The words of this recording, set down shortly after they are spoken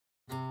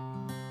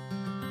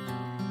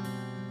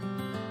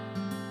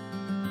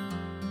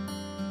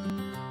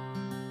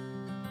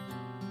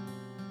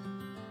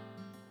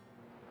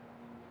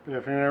Good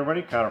afternoon,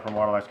 everybody. Connor from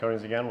Waterlocks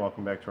Coatings again.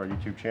 Welcome back to our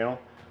YouTube channel.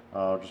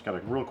 Just got a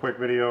real quick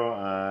video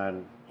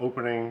on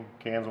opening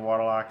cans of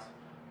Waterlocks.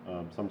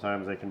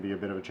 Sometimes they can be a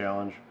bit of a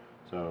challenge,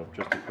 so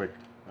just a quick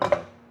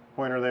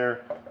pointer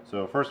there.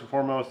 So first and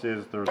foremost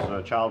is there's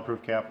a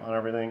child-proof cap on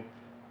everything.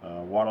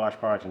 Waterlocks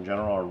products in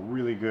general are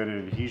really good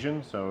at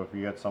adhesion, so if you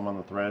get some on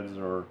the threads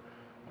or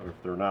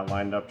if they're not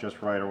lined up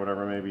just right or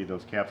whatever, maybe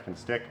those caps can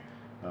stick.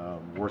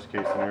 Worst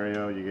case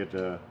scenario, you get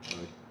a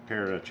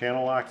pair of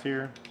channel locks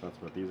here. So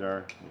that's what these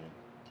are.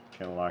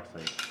 Channel locks,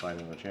 they slide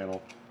in the channel,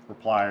 or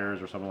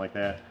pliers or something like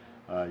that.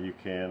 You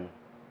can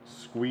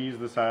squeeze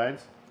the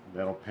sides.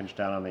 That'll pinch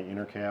down on the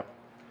inner cap,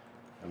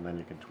 and then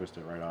you can twist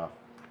it right off.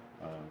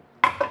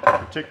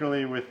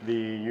 Particularly with the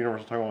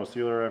Universal Tungwell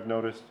Sealer, I've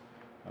noticed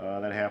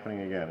that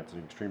happening again. It's an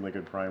extremely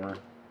good primer,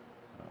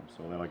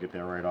 so that'll get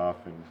that right off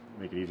and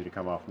make it easy to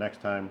come off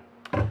next time.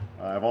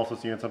 I've also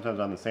seen it sometimes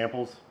on the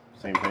samples.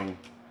 Same thing.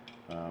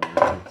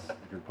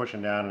 If you're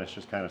pushing down and it's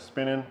just kind of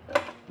spinning,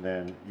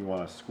 then you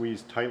want to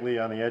squeeze tightly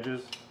on the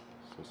edges.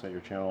 So set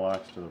your channel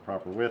locks to the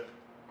proper width.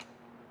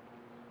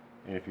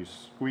 And if you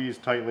squeeze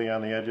tightly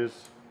on the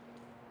edges,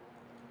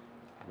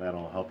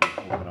 that'll help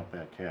you open up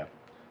that cap.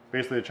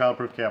 Basically, the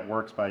childproof cap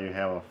works by you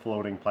have a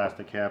floating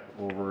plastic cap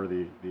over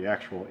the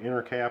actual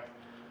inner cap.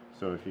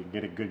 So if you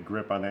get a good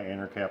grip on that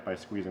inner cap by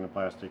squeezing the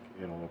plastic,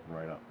 it'll open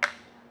right up.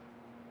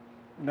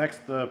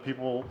 Next,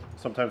 people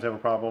sometimes have a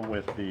problem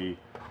with the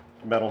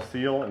metal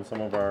seal in some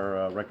of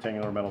our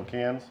rectangular metal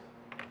cans.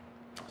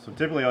 So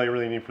typically all you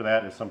really need for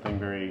that is something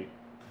very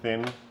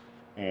thin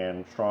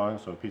and strong,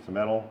 so a piece of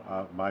metal.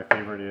 My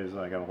favorite is,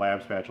 I got a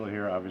lab spatula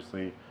here.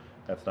 Obviously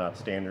that's not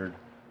standard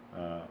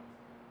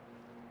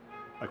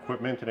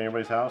equipment in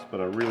anybody's house, but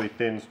a really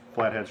thin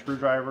flathead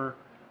screwdriver,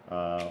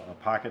 a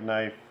pocket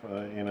knife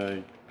in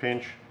a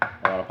pinch.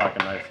 A lot of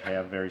pocket knives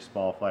have very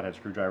small flathead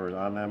screwdrivers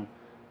on them.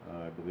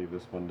 I believe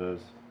this one does.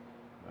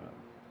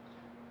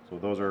 So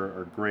those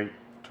are great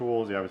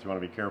tools. You obviously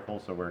want to be careful,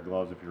 so wear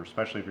gloves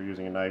especially if you're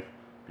using a knife.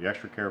 Be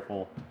extra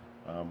careful.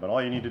 But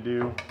all you need to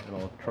do, and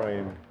I'll try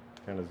and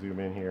kind of zoom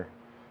in here,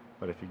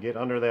 but if you get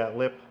under that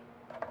lip,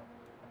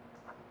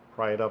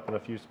 pry it up in a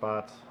few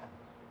spots,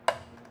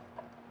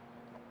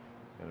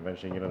 and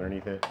eventually get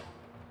underneath it,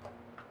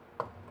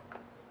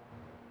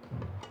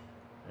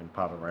 and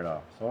pop it right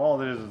off. So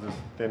all it is this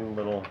thin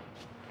little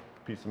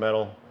piece of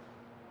metal,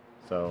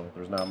 so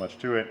there's not much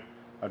to it.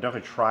 I would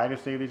definitely try to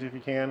save these if you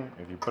can.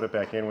 If you put it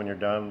back in when you're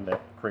done, that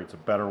creates a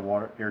better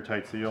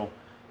airtight seal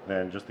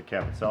than just the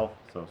cap itself.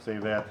 So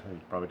save that. You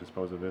can probably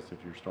dispose of this if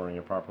you're storing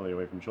it properly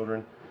away from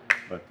children.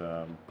 But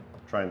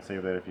try and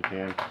save that if you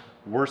can.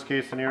 Worst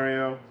case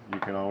scenario, you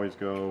can always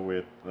go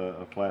with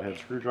a flathead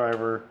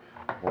screwdriver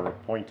or a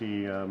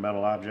pointy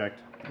metal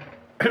object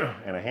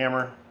and a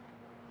hammer.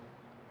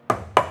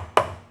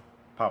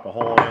 Pop a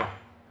hole in it,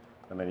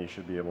 and then you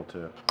should be able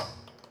to.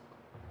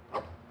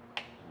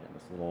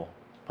 This little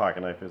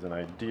pocket knife isn't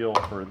ideal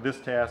for this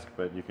task,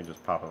 but you can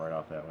just pop it right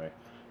off that way.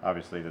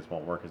 Obviously this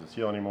won't work as a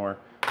seal anymore,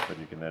 but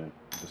you can then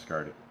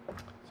discard it.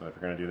 So if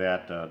you're going to do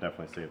that,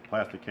 definitely save the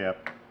plastic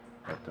cap,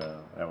 but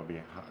that would be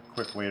a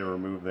quick way to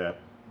remove that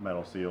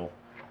metal seal.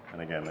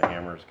 And again, the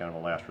hammer is kind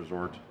of a last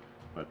resort,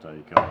 but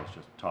you can always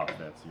just toss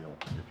that seal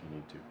if you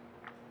need to.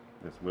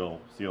 This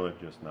will seal it,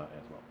 just not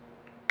as well.